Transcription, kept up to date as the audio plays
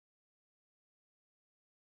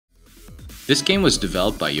This game was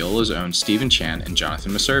developed by JOOLA's own Stephen Chan and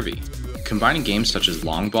Jonathan Messervy. Combining games such as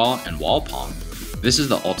long ball and wall pong, this is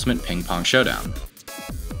the ultimate ping pong showdown.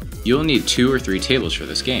 You will need 2 or 3 tables for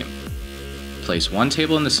this game. Place one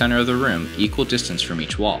table in the center of the room, equal distance from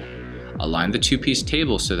each wall. Align the 2-piece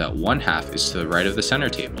table so that one half is to the right of the center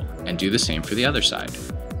table, and do the same for the other side.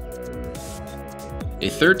 A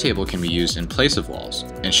third table can be used in place of walls,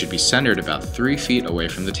 and should be centered about 3 feet away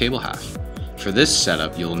from the table half. For this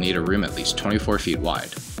setup, you will need a room at least 24 feet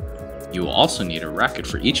wide. You will also need a racket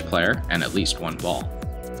for each player and at least one ball.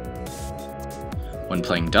 When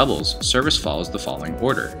playing doubles, service follows the following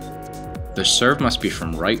order. The serve must be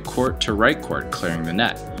from right court to right court, clearing the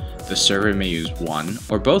net. The server may use one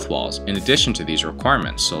or both walls in addition to these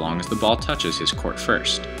requirements so long as the ball touches his court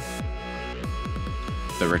first.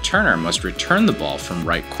 The returner must return the ball from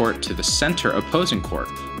right court to the center opposing court,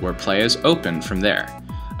 where play is open from there.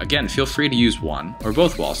 Again, feel free to use one or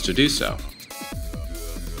both walls to do so.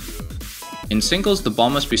 In singles, the ball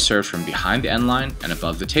must be served from behind the end line and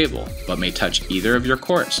above the table, but may touch either of your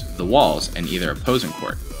courts, the walls, and either opposing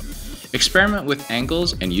court. Experiment with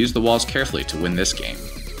angles and use the walls carefully to win this game.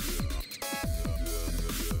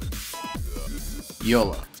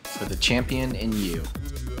 JOOLA, for the champion in you.